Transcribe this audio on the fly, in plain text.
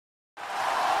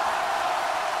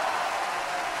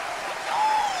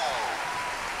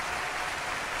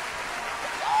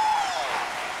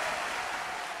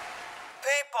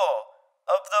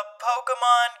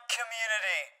Pokemon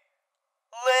community,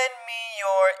 lend me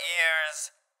your ears.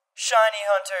 Shiny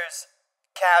hunters,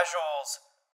 casuals,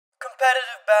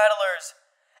 competitive battlers,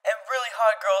 and really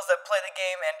hot girls that play the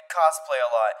game and cosplay a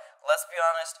lot. Let's be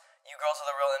honest, you girls are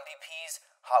the real MVPs.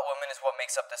 Hot women is what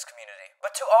makes up this community.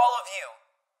 But to all of you,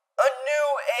 a new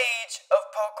age of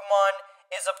Pokemon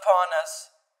is upon us.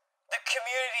 The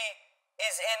community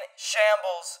is in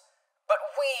shambles,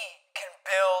 but we can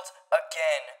build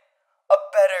again. A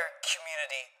better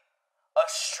community. A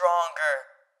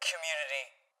stronger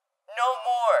community. No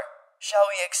more shall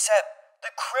we accept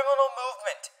the criminal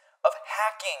movement of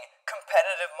hacking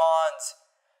competitive mons.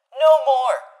 No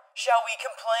more shall we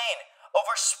complain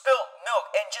over spilt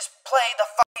milk and just play the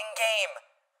fucking game.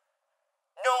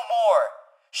 No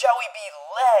more shall we be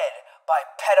led by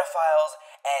pedophiles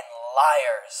and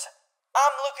liars.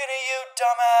 I'm looking at you,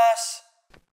 dumbass.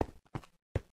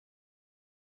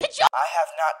 I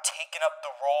have not taken up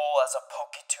the role as a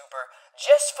PokeTuber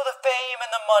just for the fame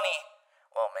and the money.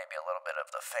 Well, maybe a little bit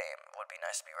of the fame. It would be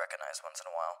nice to be recognized once in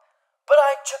a while. But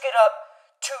I took it up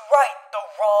to right the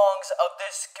wrongs of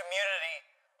this community,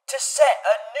 to set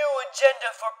a new agenda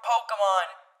for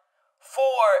Pokemon,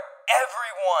 for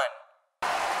everyone.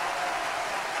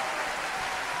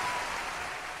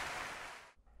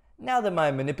 Now that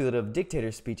my manipulative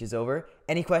dictator speech is over,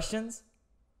 any questions?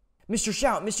 Mr.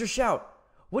 Shout,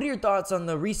 what are your thoughts on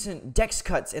the recent dex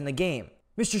cuts in the game?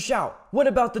 Mr. Shout, what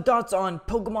about the thoughts on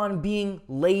Pokemon being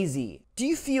lazy? Do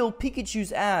you feel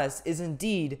Pikachu's ass is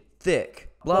indeed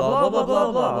thick? Blah blah blah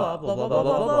blah blah blah blah blah blah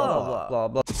blah blah blah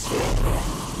blah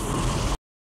blah.